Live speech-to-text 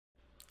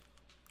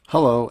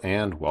Hello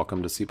and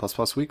welcome to C++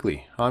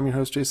 Weekly. I'm your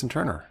host Jason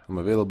Turner. I'm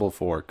available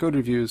for code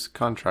reviews,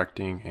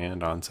 contracting,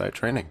 and on-site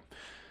training.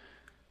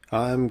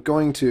 I'm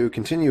going to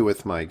continue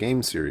with my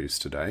game series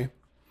today.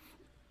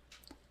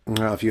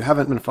 Now, if you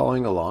haven't been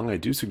following along, I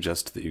do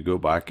suggest that you go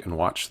back and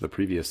watch the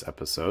previous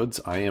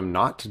episodes. I am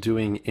not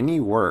doing any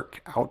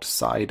work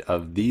outside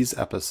of these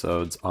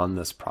episodes on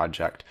this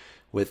project,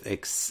 with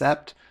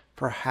except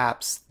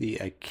perhaps the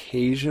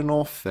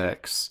occasional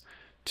fix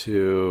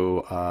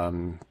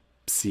to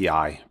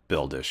CI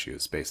build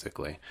issues,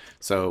 basically.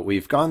 So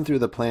we've gone through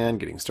the plan,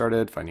 getting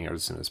started, finding out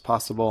as soon as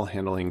possible,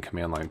 handling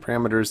command line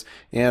parameters,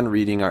 and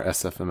reading our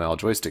SFML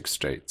joystick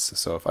states.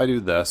 So if I do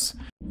this,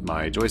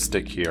 my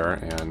joystick here,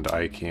 and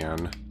I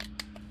can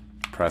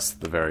press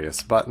the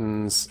various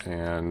buttons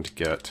and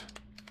get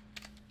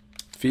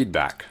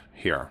feedback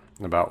here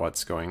about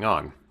what's going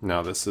on.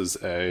 Now this is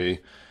a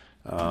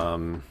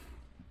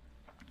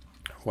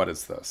what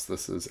is this?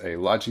 This is a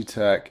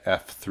Logitech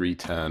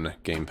F310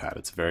 gamepad.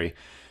 It's very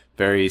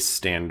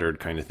standard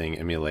kind of thing,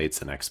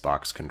 emulates an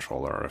Xbox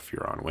controller if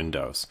you're on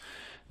Windows.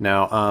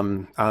 Now,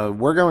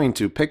 we're going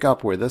to pick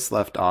up where this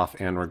left off,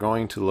 and we're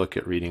going to look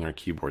at reading our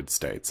keyboard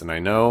states. And I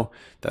know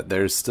that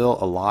there's still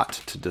a lot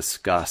to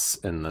discuss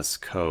in this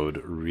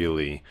code,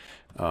 really,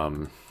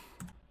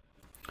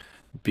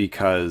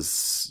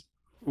 because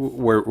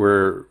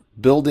we're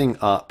building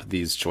up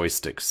these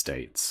joystick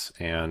states.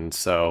 And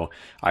so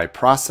I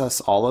process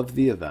all of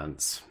the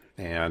events,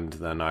 and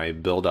then I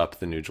build up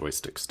the new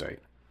joystick state.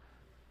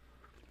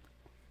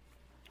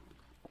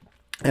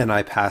 And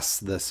I pass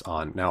this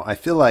on. Now, I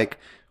feel like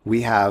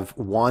we have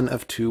one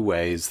of two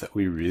ways that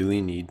we really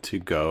need to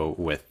go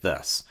with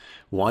this.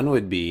 One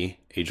would be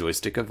a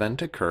joystick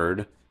event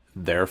occurred,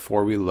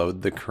 therefore we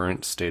load the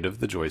current state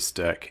of the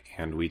joystick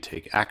and we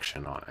take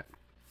action on it.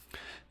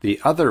 The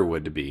other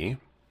would be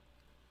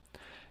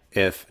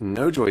if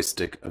no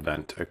joystick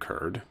event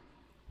occurred,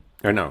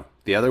 or no,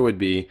 the other would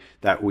be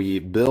that we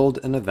build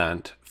an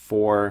event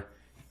for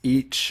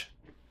each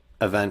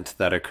event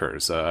that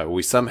occurs.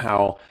 We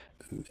somehow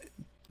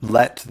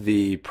let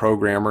the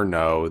programmer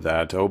know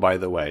that, oh, by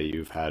the way,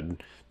 you've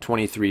had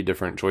 23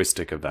 different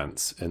joystick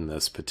events in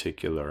this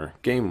particular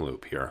game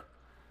loop here.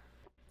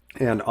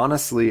 And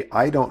honestly,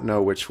 I don't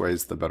know which way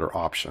is the better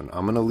option.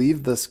 I'm going to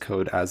leave this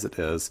code as it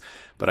is,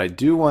 but I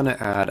do want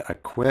to add a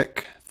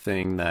quick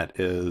thing that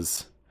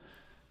is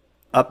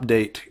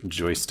update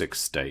joystick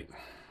state.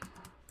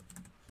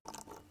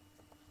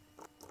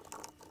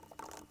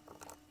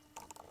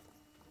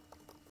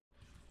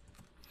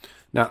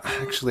 Now,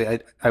 actually,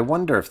 I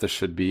wonder if this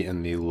should be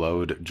in the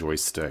load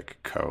joystick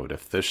code,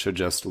 if this should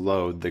just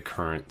load the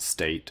current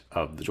state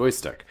of the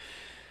joystick.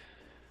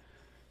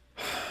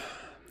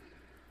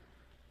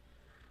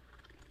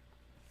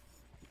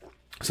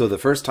 So the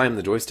first time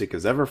the joystick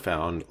is ever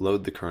found,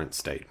 load the current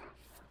state.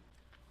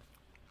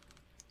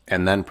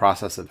 And then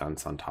process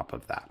events on top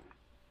of that.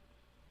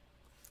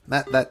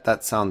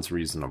 That sounds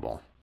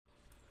reasonable.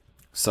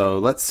 So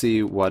let's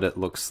see what it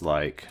looks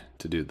like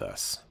to do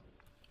this.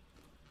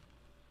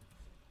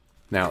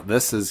 Now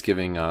this is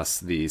giving us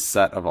the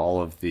set of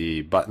all of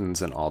the buttons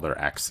and all their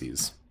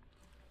axes.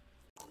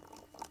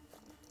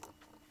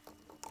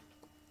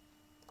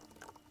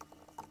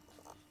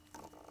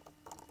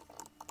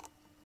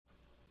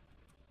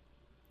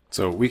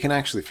 So we can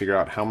actually figure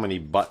out how many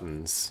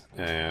buttons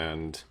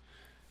and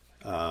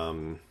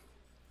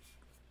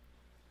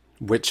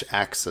which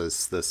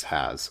axis this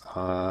has.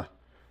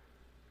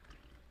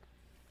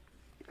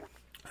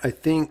 I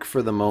think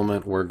for the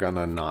moment we're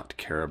gonna not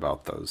care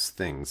about those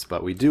things,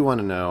 but we do want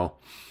to know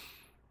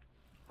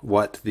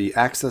what the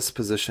access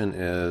position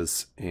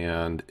is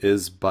and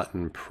is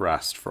button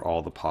pressed for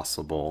all the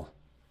possible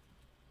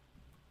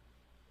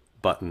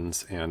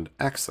buttons and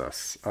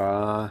access.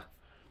 Yeah,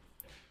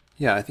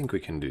 I think we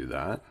can do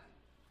that.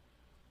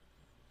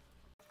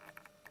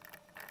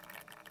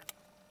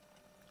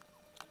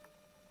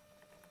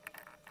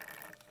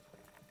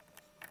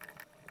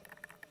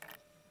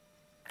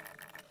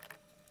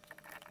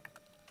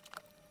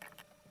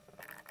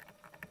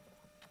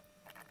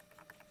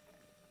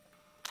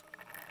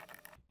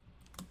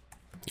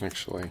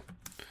 Actually,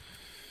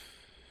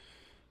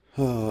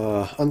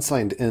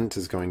 unsigned int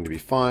is going to be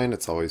fine.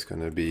 It's always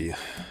going to be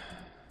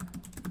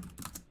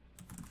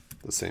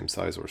the same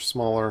size or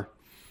smaller.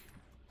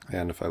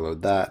 And if I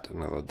load that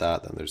and I load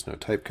that, then there's no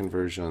type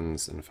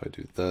conversions. And if I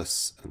do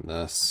this and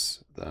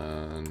this,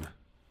 then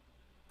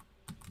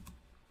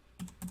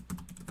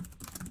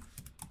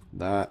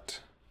that.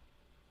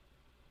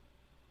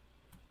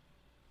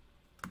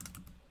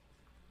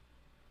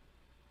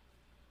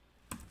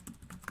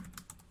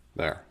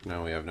 There,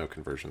 now we have no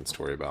conversions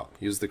to worry about.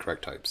 Use the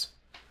correct types.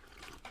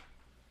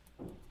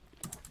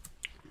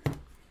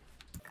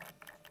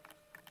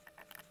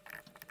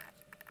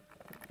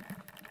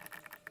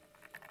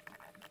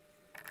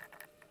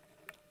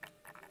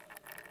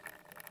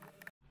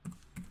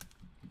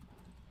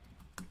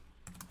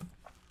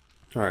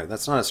 All right,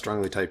 that's not a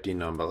strongly typed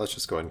enum, but let's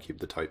just go ahead and keep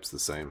the types the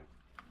same.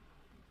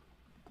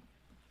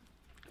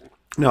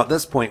 Now at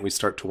this point we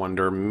start to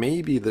wonder,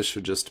 maybe this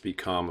should just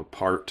become a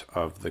part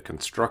of the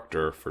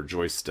constructor for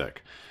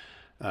joystick.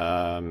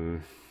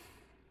 Maybe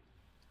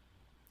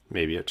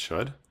it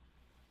should.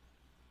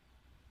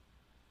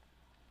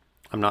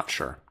 I'm not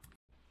sure.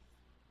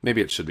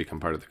 Maybe it should become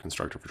part of the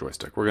constructor for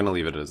joystick. We're going to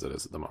leave it as it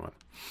is at the moment.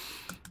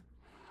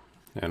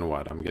 And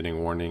what? I'm getting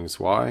warnings.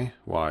 Why?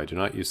 Why? Do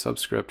not use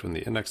subscript when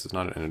the index is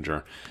not an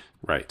integer.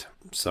 Right.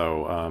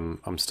 So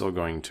I'm still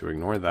going to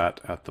ignore that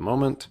at the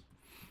moment.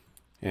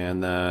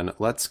 And then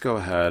let's go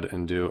ahead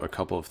and do a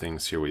couple of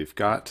things here. We've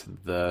got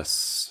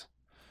this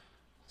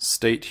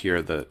state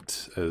here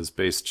that is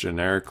based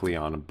generically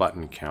on a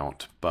button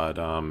count, but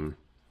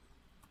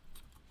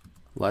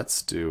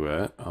let's do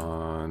it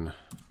on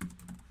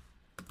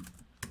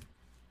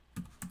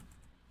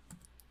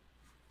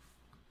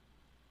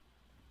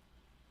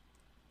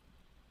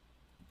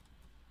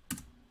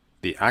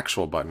the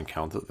actual button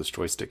count that this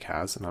joystick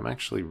has, and I'm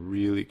actually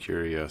really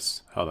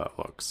curious how that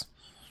looks.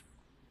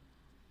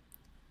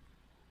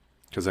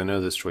 Because I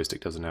know this joystick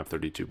doesn't have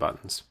 32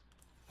 buttons.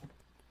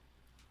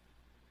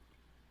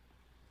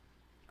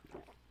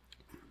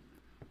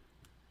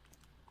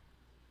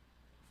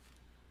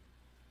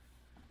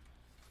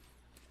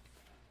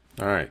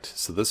 All right,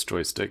 so this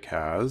joystick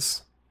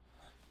has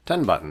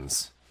 10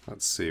 buttons.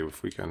 Let's see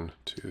if we can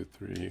 2,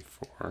 3,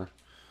 4,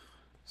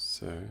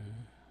 so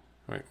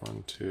wait,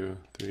 1, 2,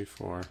 3,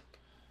 4,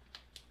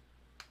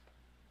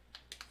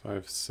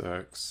 5,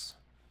 6,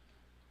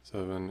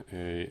 7,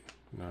 8,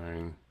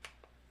 9,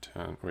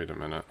 10. Wait a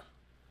minute.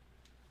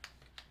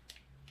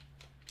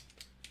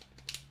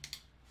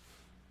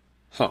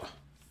 Huh.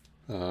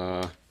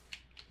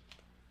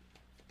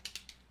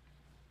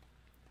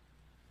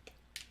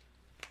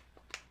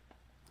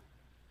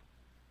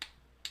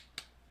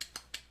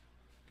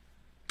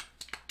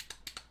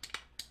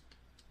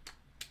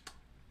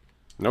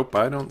 Nope,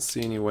 I don't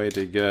see any way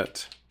to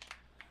get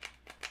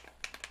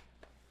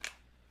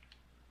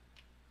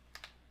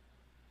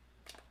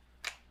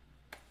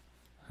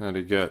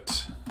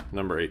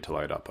number 8 to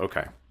light up.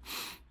 Okay.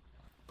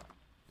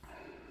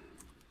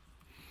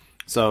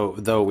 So,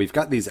 though we've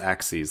got these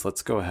axes,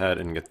 let's go ahead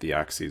and get the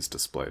axes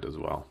displayed as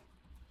well.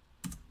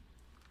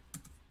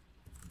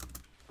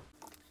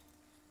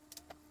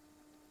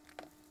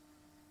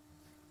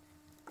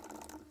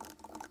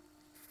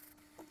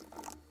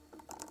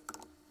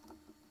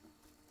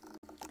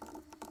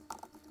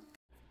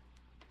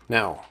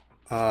 Now,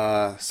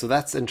 so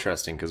that's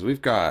interesting because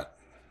we've got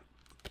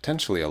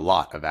potentially a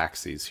lot of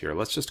axes here.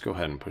 Let's just go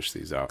ahead and push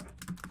these out.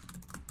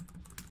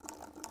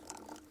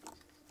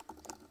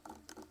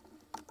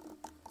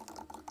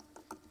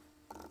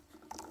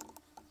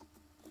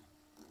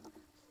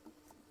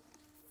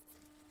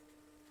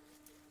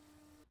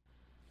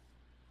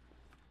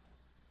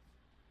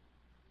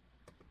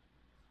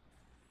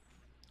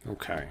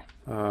 Okay.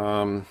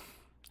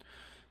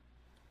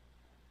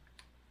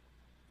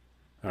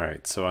 All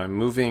right, so I'm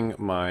moving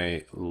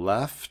my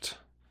left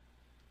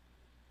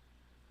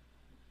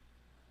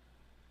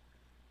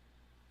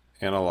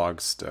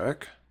analog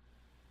stick.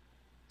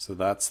 So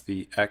that's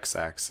the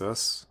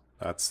x-axis,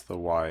 that's the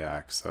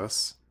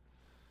y-axis.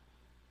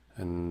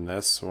 And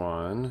this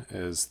one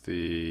is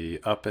the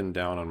up and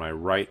down on my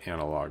right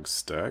analog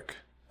stick,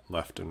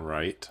 left and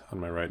right on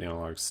my right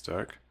analog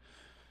stick.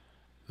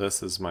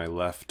 This is my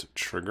left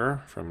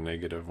trigger from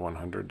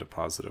 -100 to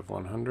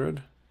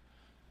 +100.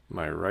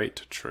 My right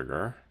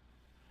trigger.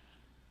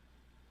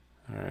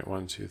 All right,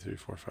 1, 2, 3,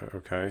 4, 5.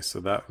 Okay,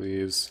 so that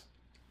leaves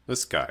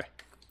this guy,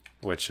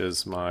 which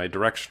is my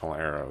directional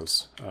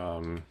arrows,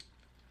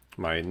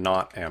 my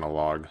not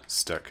analog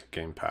stick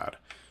gamepad.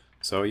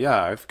 So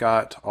yeah, I've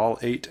got all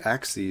 8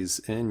 axes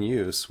in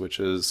use, which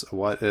is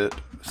what it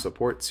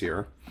supports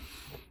here.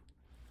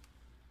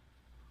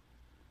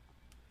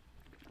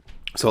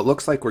 So it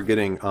looks like we're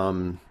getting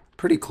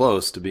pretty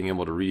close to being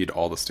able to read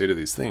all the state of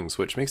these things,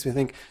 which makes me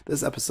think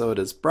this episode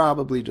is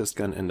probably just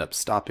going to end up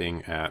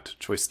stopping at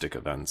joystick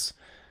events,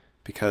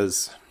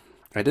 because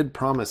I did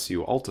promise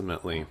you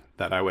ultimately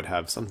that I would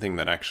have something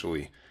that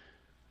actually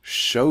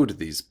showed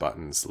these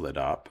buttons lit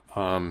up.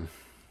 I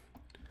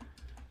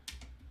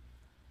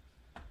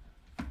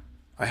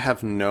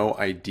have no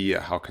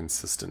idea how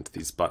consistent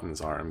these buttons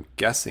are. I'm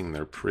guessing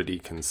they're pretty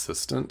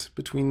consistent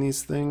between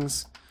these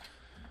things.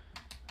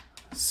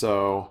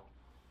 So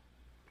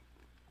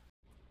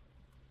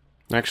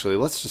actually,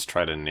 let's just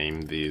try to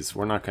name these.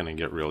 We're not going to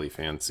get really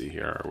fancy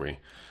here, are we?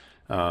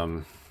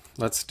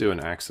 Let's do an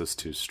access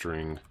to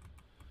string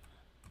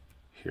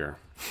here.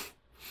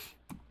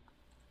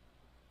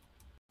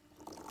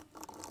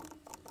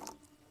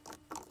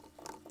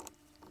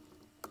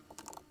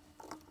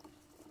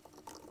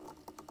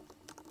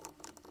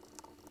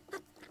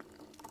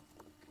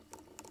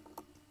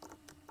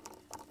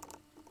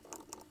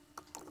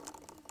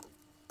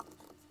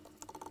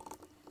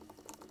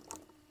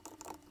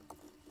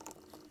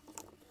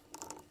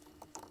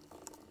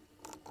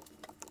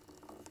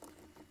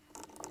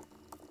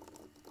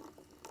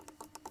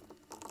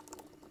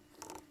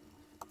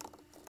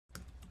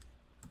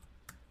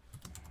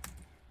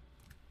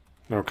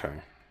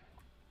 Okay.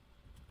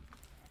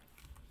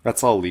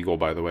 That's all legal,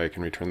 by the way. I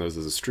can return those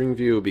as a string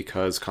view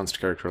because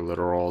constant character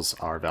literals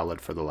are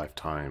valid for the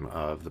lifetime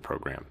of the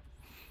program.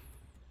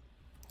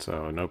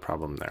 So no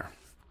problem there.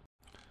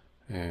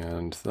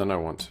 And then I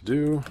want to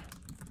do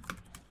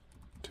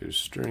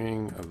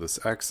toString of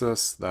this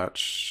access. That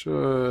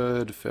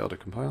should fail to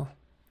compile.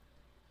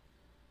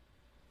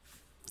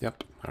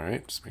 Yep. All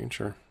right. Just making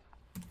sure.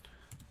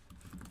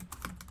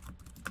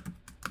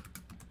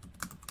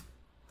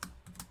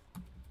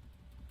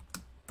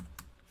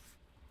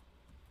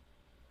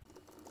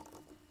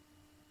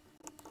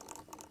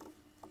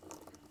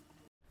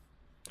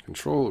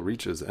 Control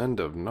reaches end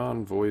of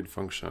non-void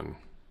function.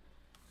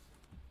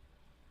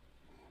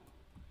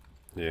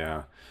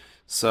 Yeah.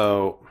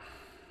 So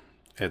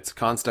it's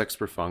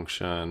constexpr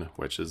function,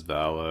 which is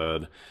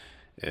valid.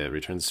 It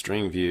returns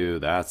string view,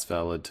 that's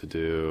valid to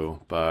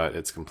do, but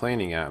it's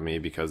complaining at me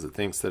because it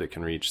thinks that it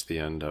can reach the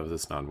end of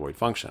this non-void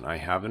function. I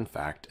have in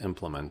fact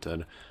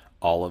implemented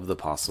all of the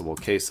possible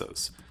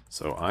cases.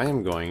 So I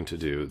am going to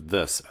do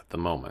this at the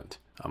moment.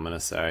 I'm going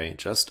to say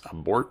just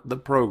abort the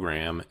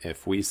program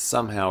if we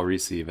somehow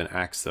receive an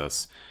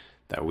access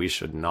that we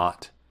should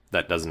not,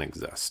 that doesn't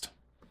exist.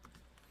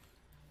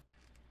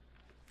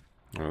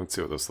 Well, let's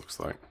see what this looks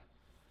like.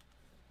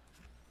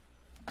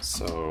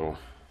 So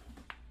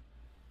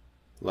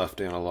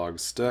left analog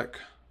stick,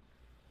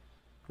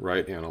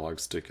 right analog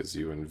stick is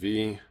U and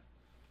V,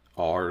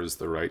 R is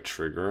the right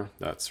trigger,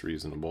 that's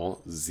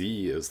reasonable,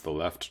 Z is the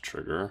left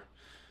trigger,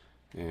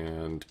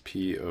 and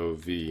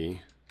POV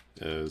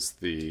is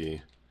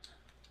the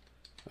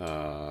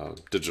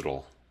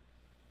digital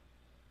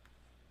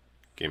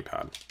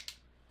gamepad.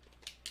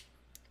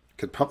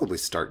 Could probably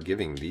start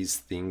giving these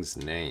things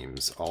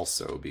names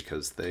also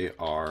because they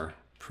are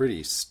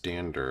pretty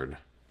standard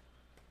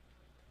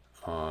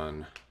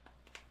on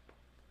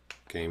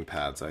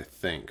gamepads, I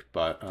think,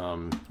 but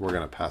we're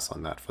going to pass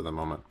on that for the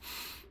moment.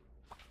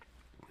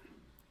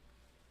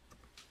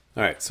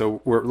 All right,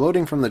 so we're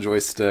loading from the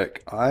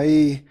joystick.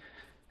 I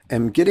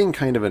am getting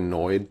kind of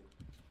annoyed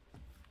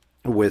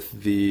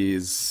with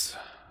these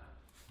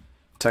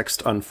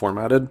text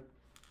unformatted.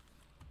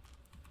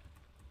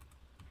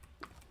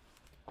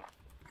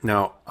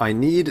 Now, I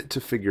need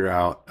to figure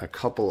out a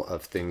couple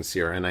of things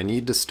here, and I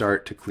need to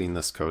start to clean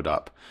this code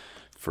up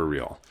for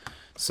real.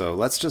 So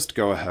let's just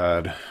go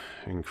ahead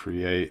and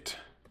create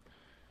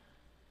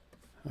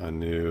a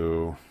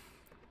new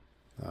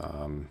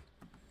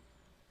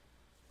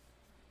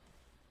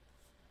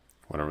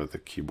whatever the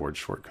keyboard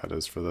shortcut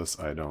is for this,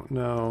 I don't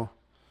know.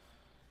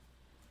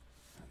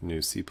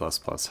 New C++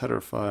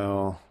 header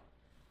file.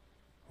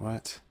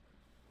 What?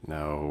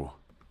 No.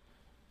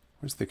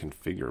 Where's the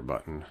configure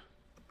button?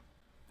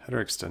 Header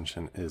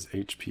extension is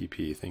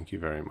HPP. Thank you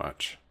very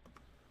much.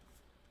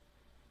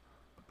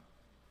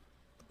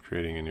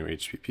 Creating a new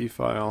HPP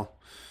file.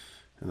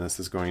 And this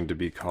is going to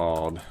be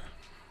called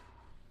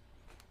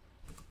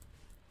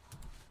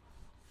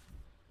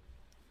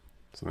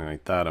something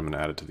like that. I'm going to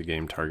add it to the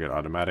game target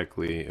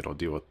automatically. It'll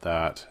deal with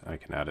that. I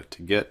can add it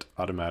to Git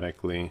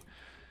automatically.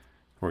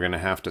 We're going to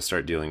have to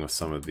start dealing with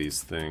some of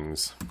these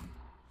things.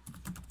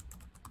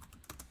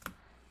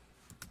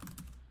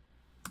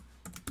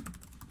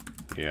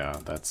 Yeah,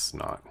 that's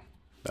not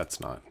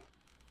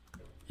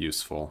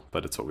useful,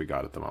 but it's what we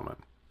got at the moment.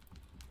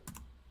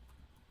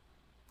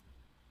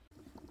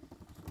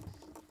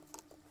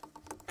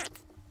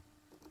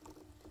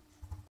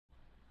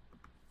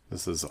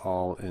 This is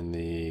all in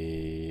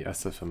the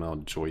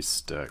SFML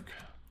joystick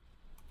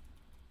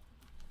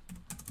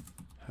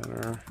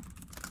header.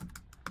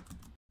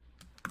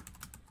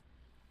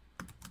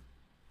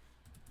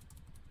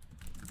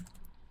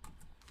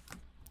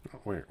 Oh,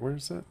 wait,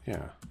 where's it?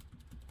 Yeah.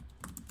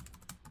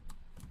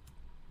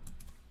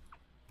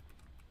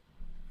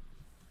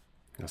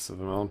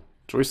 SFML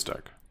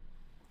joystick.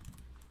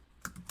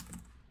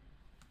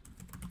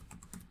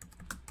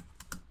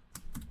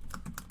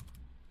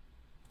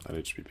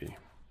 .hpp.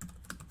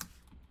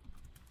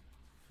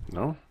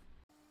 No?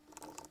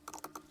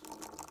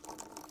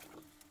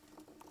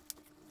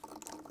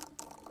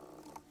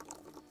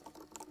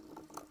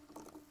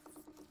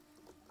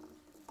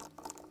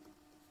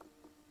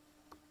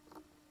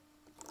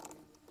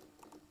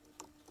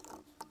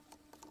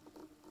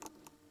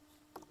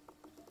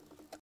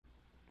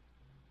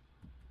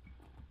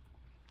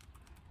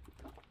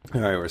 All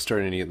right, we're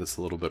starting to get this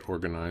a little bit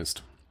organized.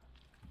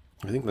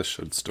 I think this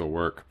should still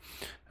work,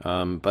 but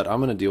I'm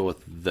going to deal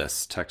with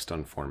this text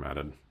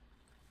unformatted.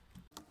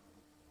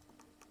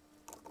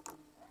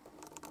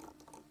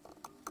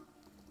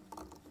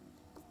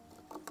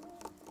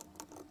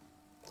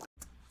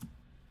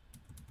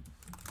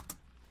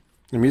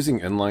 I'm using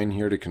inline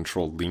here to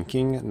control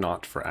linking,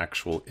 not for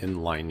actual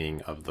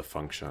inlining of the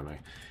function. I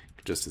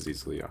could just as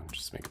easily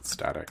just make it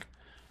static.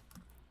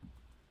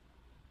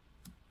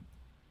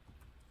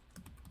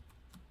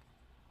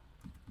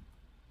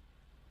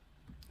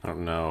 I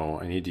don't know.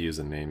 I need to use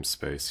a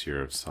namespace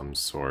here of some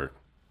sort.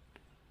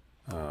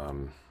 It's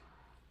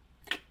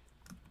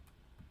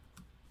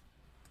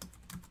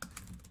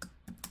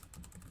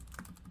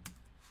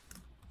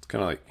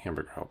kind of like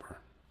hamburger helper.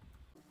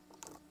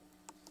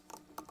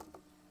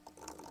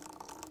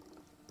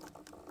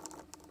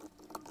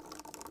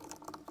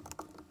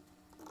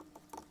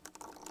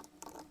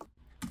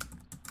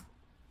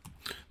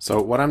 So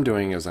what I'm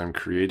doing is I'm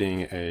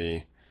creating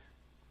a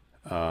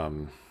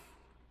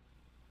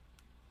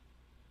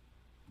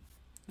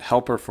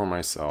helper for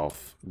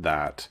myself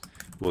that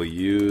will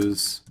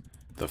use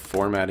the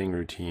formatting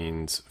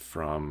routines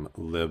from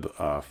lib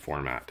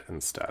format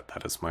instead.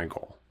 That is my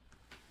goal.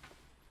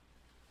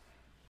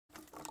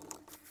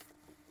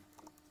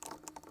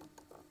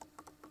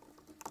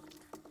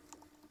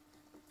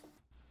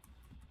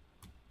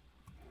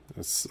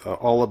 It's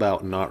all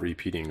about not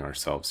repeating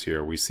ourselves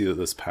here. We see that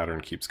this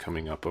pattern keeps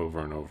coming up over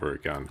and over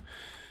again.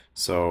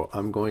 So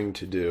I'm going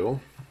to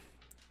do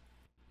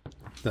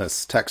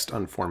this text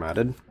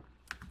unformatted.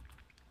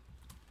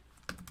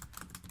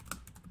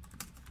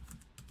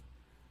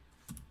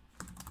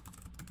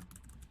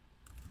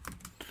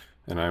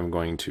 And I'm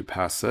going to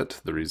pass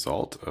it the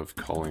result of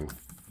calling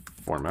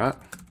format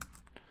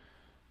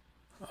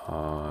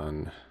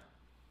on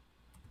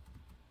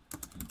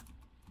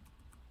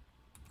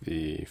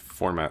the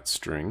format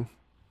string.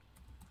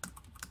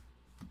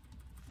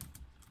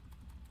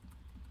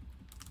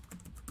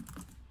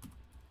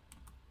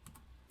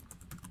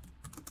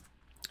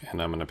 And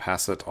I'm going to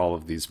pass it all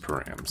of these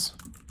params,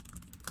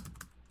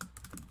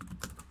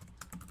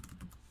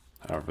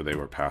 however they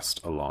were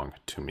passed along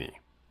to me.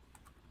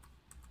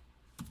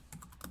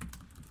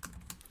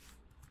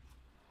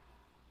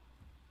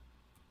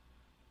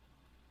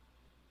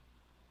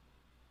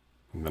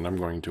 And then I'm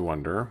going to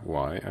wonder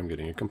why I'm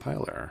getting a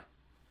compile error.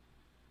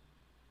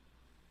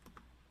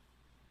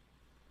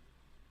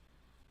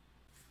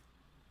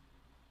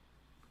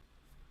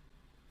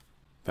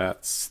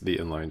 That's the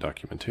inline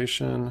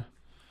documentation.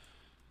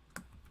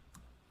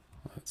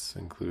 Let's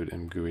include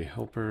ImGui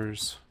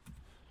helpers.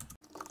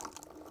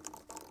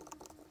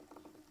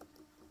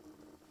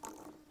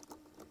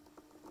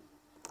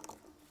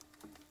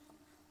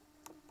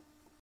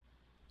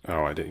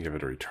 Oh, I didn't give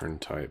it a return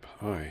type.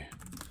 Oy.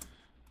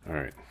 All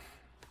right.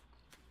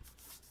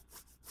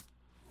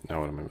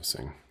 Now what am I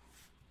missing?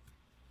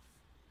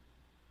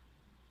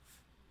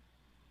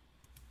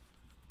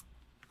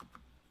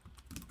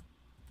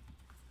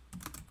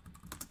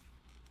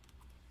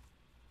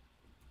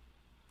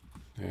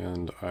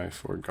 And I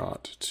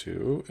forgot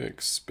to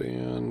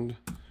expand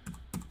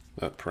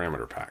that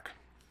parameter pack.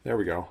 There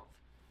we go.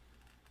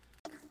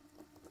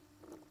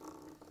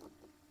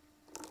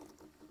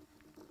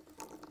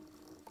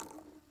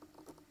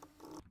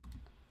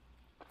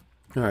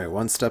 All right,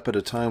 one step at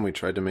a time, we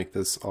tried to make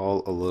this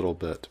all a little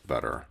bit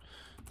better.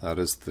 That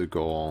is the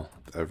goal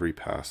with every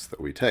pass that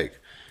we take.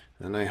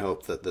 And I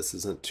hope that this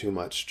isn't too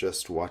much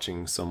just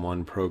watching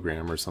someone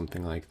program or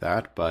something like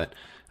that, but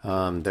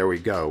there we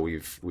go.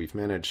 We've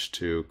managed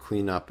to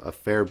clean up a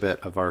fair bit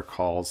of our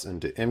calls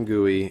into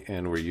ImGui,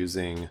 and we're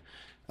using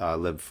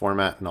lib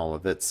format and all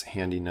of its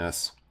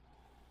handiness.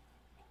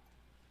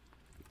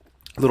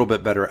 A little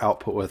bit better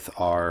output with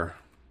our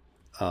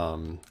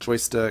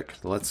joystick.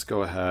 Let's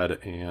go ahead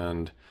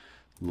and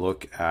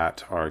look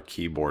at our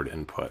keyboard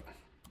input.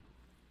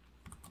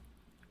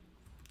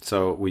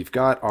 So we've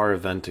got our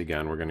event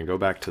again. We're going to go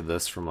back to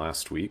this from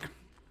last week.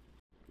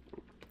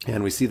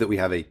 And we see that we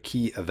have a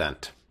key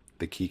event.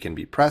 The key can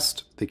be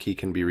pressed, the key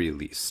can be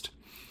released.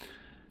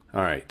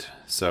 All right,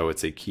 so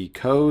it's a key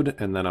code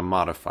and then a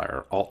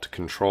modifier, Alt,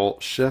 Control,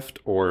 Shift,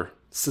 or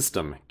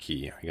System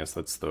key. I guess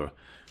that's the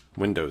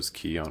Windows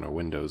key on a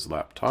Windows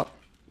laptop.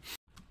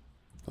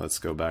 Let's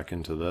go back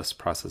into this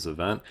process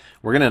event.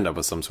 We're going to end up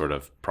with some sort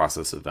of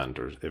process event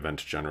or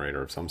event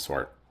generator of some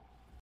sort.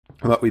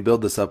 But we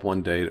build this up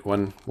one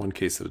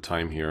case at a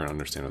time here and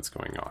understand what's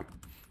going on.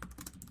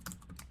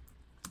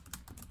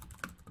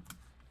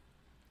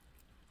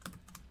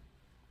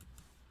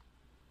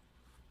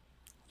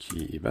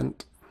 Key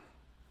event.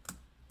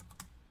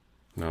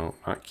 No,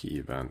 not key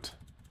event.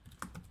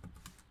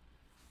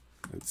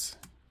 It's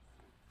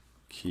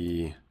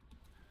key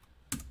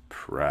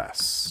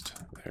pressed.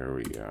 There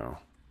we go.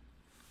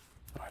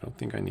 I don't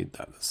think I need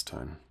that this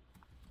time.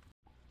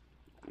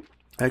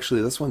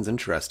 Actually, this one's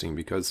interesting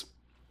because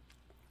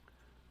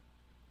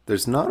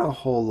there's not a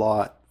whole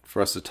lot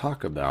for us to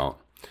talk about.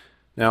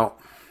 Now,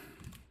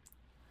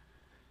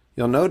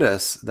 you'll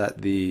notice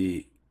that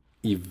the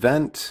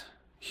event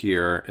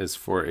here is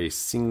for a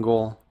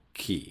single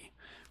key.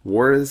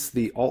 Was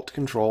the Alt,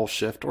 Control,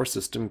 Shift, or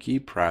System key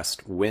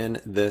pressed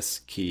when this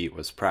key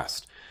was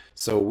pressed?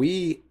 So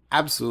we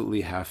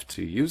absolutely have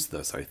to use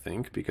this, I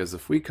think, because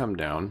if we come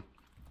down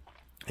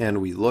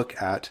and we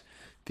look at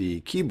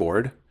the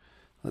keyboard,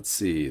 let's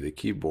see, the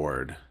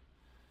keyboard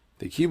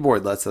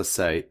lets us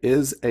say,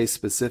 is a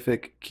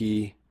specific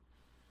key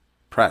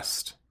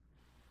pressed?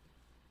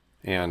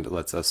 And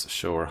lets us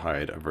show or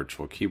hide a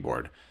virtual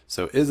keyboard.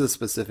 So is a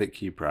specific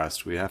key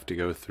pressed? We have to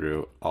go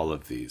through all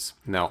of these.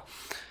 Now,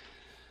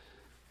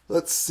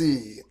 let's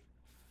see.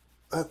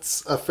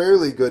 That's a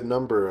fairly good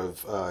number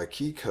of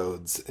key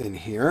codes in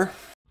here.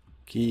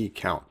 Key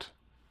count,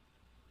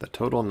 the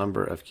total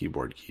number of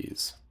keyboard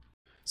keys.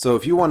 So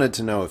if you wanted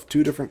to know if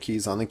two different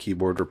keys on the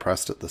keyboard were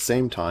pressed at the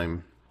same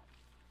time,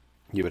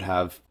 you would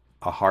have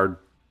a hard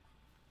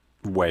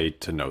way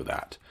to know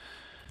that.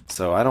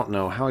 So I don't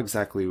know how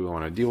exactly we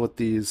want to deal with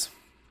these.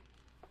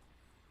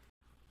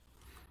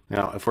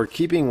 Now, if we're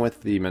keeping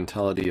with the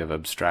mentality of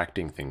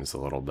abstracting things a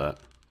little bit,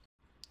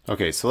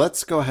 okay, so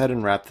let's go ahead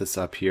and wrap this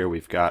up here.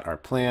 We've got our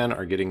plan,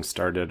 our getting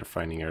started,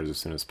 finding errors as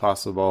soon as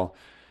possible,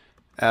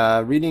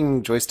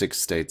 reading joystick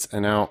states.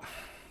 And now,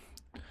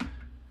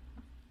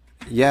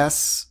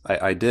 yes,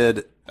 I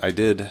did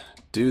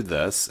do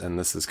this, and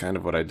this is kind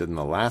of what I did in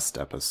the last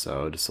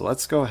episode. So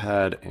let's go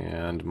ahead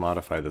and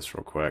modify this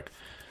real quick.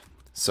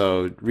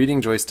 So reading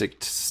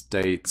joystick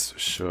states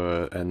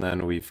should, and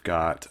then we've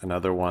got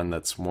another one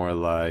that's more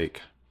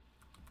like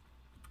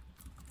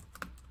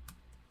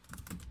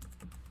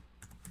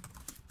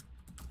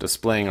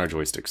displaying our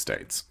joystick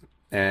states.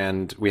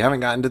 And we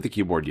haven't gotten to the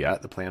keyboard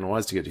yet. The plan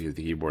was to get to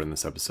the keyboard in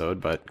this episode,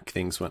 but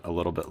things went a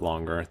little bit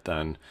longer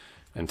than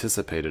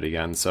anticipated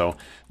again. So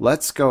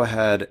let's go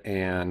ahead,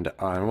 and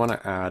I want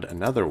to add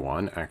another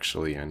one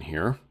actually in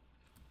here.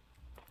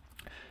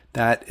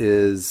 That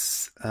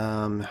is,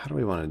 how do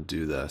we want to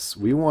do this?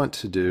 We want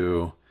to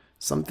do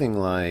something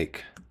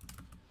like,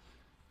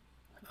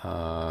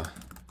 that's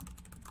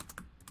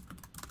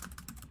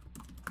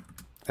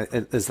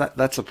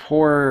a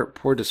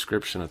poor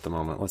description at the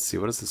moment. Let's see,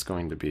 what is this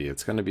going to be?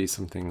 It's going to be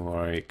something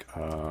like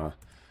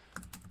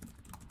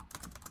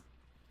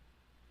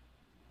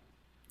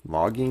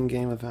logging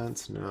game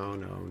events.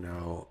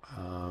 No.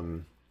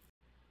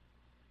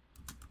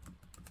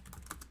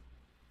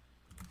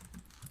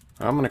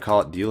 I'm going to call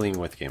it dealing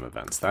with game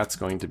events. That's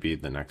going to be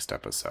the next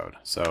episode.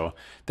 So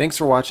thanks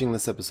for watching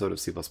this episode of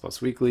C++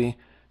 Weekly.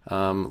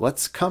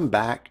 Let's come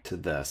back to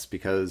this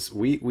because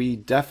we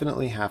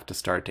definitely have to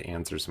start to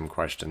answer some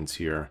questions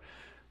here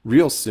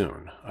real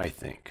soon, I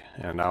think.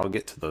 And I'll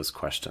get to those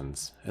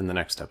questions in the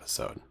next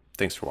episode.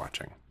 Thanks for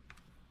watching.